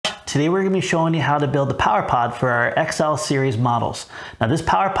Today we're going to be showing you how to build the PowerPod for our XL series models. Now this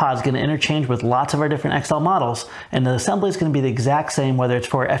PowerPod is going to interchange with lots of our different XL models, and the assembly is going to be the exact same whether it's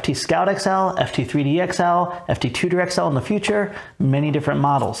for FT Scout XL, FT 3D XL, FT Tutor XL in the future, many different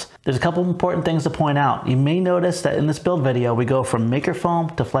models. There's a couple important things to point out. You may notice that in this build video we go from maker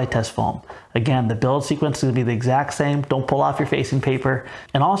foam to flight test foam. Again, the build sequence is going to be the exact same. Don't pull off your facing paper.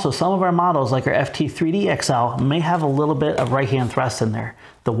 And also some of our models like our FT 3D XL may have a little bit of right hand thrust in there.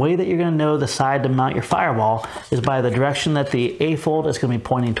 The way that you're going to know the side to mount your firewall is by the direction that the AFold is going to be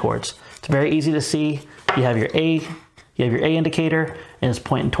pointing towards. It's very easy to see. You have your A indicator, and it's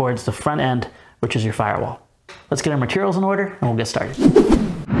pointing towards the front end, which is your firewall. Let's get our materials in order and we'll get started.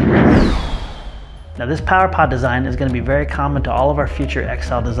 Now this PowerPod design is going to be very common to all of our future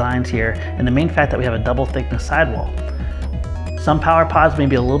XL designs here, and the main fact that we have a double thickness sidewall. Some PowerPods may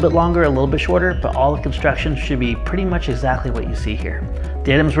be a little bit longer, a little bit shorter, but all the construction should be pretty much exactly what you see here.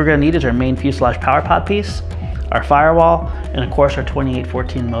 The items we're going to need is our main fuselage PowerPod piece, our firewall, and of course our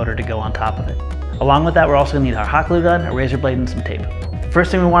 2814 motor to go on top of it. Along with that, we're also going to need our hot glue gun, a razor blade, and some tape.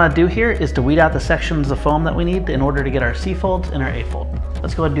 First thing we want to do here is to weed out the sections of foam that we need in order to get our CFolds and our AFold.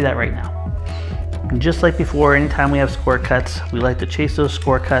 Let's go ahead and do that right now. And just like before, anytime we have score cuts, we like to chase those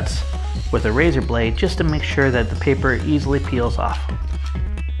score cuts with a razor blade just to make sure that the paper easily peels off.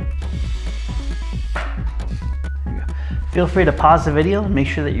 Feel free to pause the video and make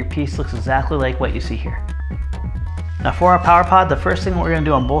sure that your piece looks exactly like what you see here. Now for our PowerPod, the first thing we're going to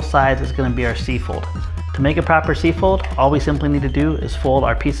do on both sides is going to be our CFold. To make a proper CFold, all we simply need to do is fold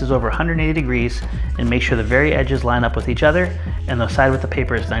our pieces over 180 degrees and make sure the very edges line up with each other and the side with the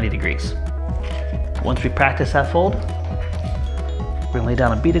paper is 90 degrees. Once we practice that fold, we're going to lay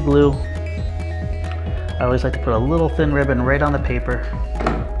down a bead of glue. I always like to put a little thin ribbon right on the paper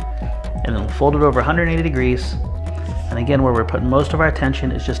and then fold it over 180 degrees. And again, where we're putting most of our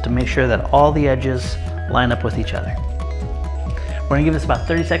attention is just to make sure that all the edges line up with each other. We're going to give this about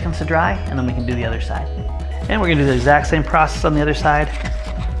 30 seconds to dry and then we can do the other side. And we're going to do the exact same process on the other side.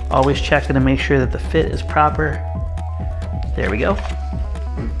 Always checking to make sure that the fit is proper. There we go.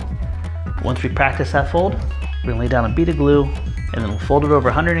 Once we practice that fold, we're going to lay down a bead of glue and then we'll fold it over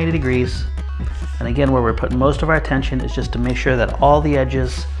 180 degrees. And again, where we're putting most of our attention is just to make sure that all the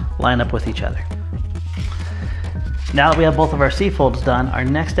edges line up with each other. Now that we have both of our CFolds done, our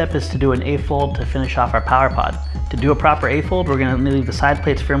next step is to do an AFold to finish off our PowerPod. To do a proper AFold, we're going to leave the side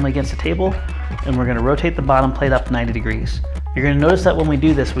plates firmly against the table and we're going to rotate the bottom plate up 90 degrees. You're going to notice that when we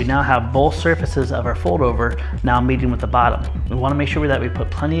do this, we now have both surfaces of our fold over now meeting with the bottom. We want to make sure that we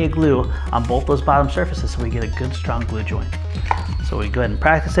put plenty of glue on both those bottom surfaces so we get a good strong glue joint. So we go ahead and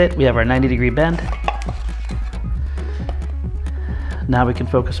practice it. We have our 90-degree bend. Now we can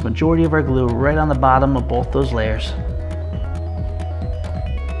focus the majority of our glue right on the bottom of both those layers.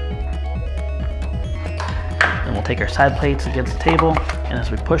 Then we'll take our side plates against the table, and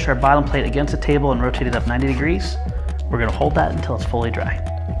as we push our bottom plate against the table and rotate it up 90 degrees, we're going to hold that until it's fully dry.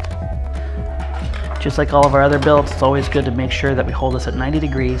 Just like all of our other builds, it's always good to make sure that we hold this at 90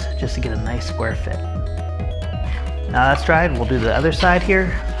 degrees just to get a nice square fit. Now that's dried, we'll do the other side here.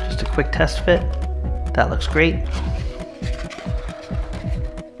 Just a quick test fit. That looks great.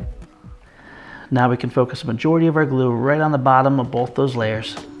 Now we can focus the majority of our glue right on the bottom of both those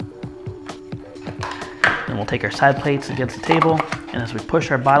layers. Then we'll take our side plates against the table, and as we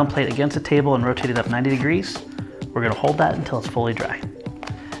push our bottom plate against the table and rotate it up 90 degrees, we're going to hold that until it's fully dry.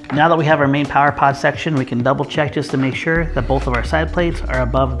 Now that we have our main PowerPod section, we can double check just to make sure that both of our side plates are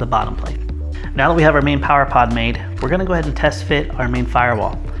above the bottom plate. Now that we have our main PowerPod made, we're going to go ahead and test fit our main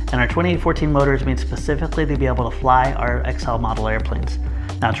firewall. And our 2814 motor is made specifically to be able to fly our XL model airplanes.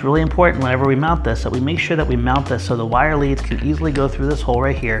 Now it's really important whenever we mount this that we make sure that we mount this so the wire leads can easily go through this hole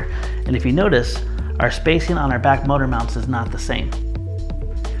right here. And if you notice, our spacing on our back motor mounts is not the same.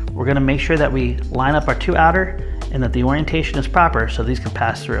 We're going to make sure that we line up our two outer and that the orientation is proper so these can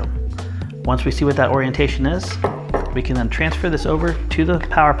pass through. Once we see what that orientation is, we can then transfer this over to the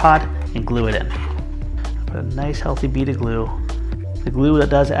PowerPod and glue it in. Put a nice healthy bead of glue. The glue that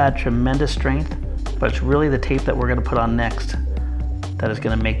does add tremendous strength, but it's really the tape that we're going to put on next that is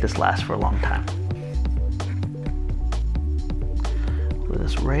going to make this last for a long time. Put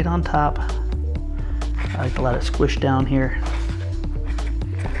this right on top. I like to let it squish down here.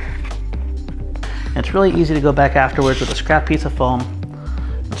 And it's really easy to go back afterwards with a scrap piece of foam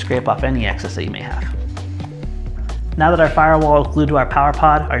and scrape off any excess that you may have. Now that our firewall is glued to our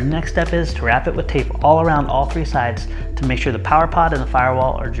PowerPod, our next step is to wrap it with tape all around all three sides to make sure the PowerPod and the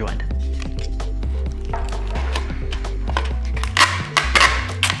firewall are joined.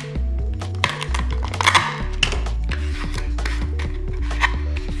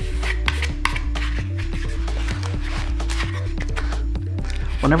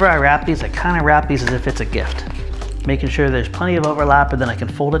 Whenever I wrap these, I kind of wrap these as if it's a gift, making sure there's plenty of overlap, and then I can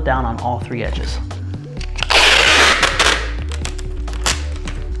fold it down on all 3 edges.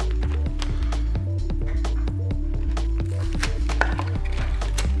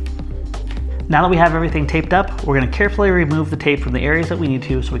 Now that we have everything taped up, we're going to carefully remove the tape from the areas that we need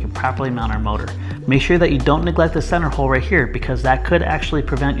to so we can properly mount our motor. Make sure that you don't neglect the center hole right here, because that could actually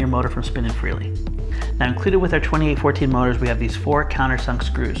prevent your motor from spinning freely. Now, included with our 2814 motors, we have these 4 countersunk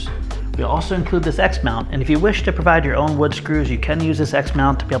screws. We also include this X mount, and if you wish to provide your own wood screws, you can use this X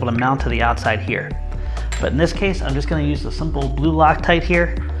mount to be able to mount to the outside here. But in this case, I'm just going to use the simple blue Loctite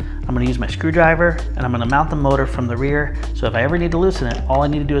here. I'm going to use my screwdriver, and I'm going to mount the motor from the rear, so if I ever need to loosen it, all I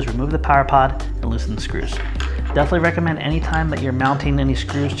need to do is remove the power pod and loosen the screws. Definitely recommend anytime that you're mounting any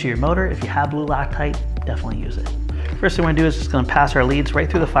screws to your motor, if you have blue Loctite, definitely use it. First thing we're going to do is just going to pass our leads right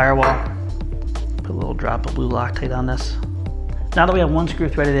through the firewall. Put a little drop of blue Loctite on this. Now that we have 1 screw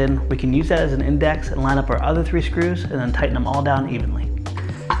threaded in, we can use that as an index and line up our other 3 screws and then tighten them all down evenly.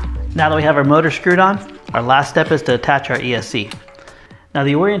 Now that we have our motor screwed on, our last step is to attach our ESC. Now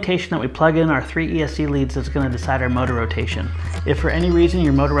the orientation that we plug in our 3 ESC leads is going to decide our motor rotation. If for any reason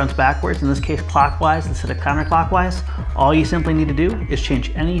your motor runs backwards, in this case clockwise instead of counterclockwise, all you simply need to do is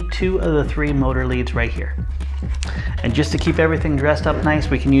change any 2 of the 3 motor leads right here. And just to keep everything dressed up nice,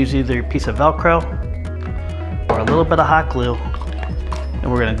 we can use either a piece of Velcro or a little bit of hot glue. And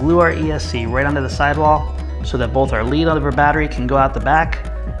we're going to glue our ESC right onto the sidewall so that both our lead of our battery can go out the back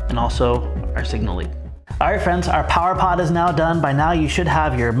and also our signal lead. All right, friends, our power pod is now done. By now you should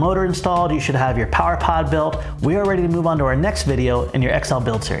have your motor installed, you should have your power pod built. We are ready to move on to our next video in your XL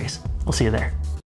build series. We'll see you there.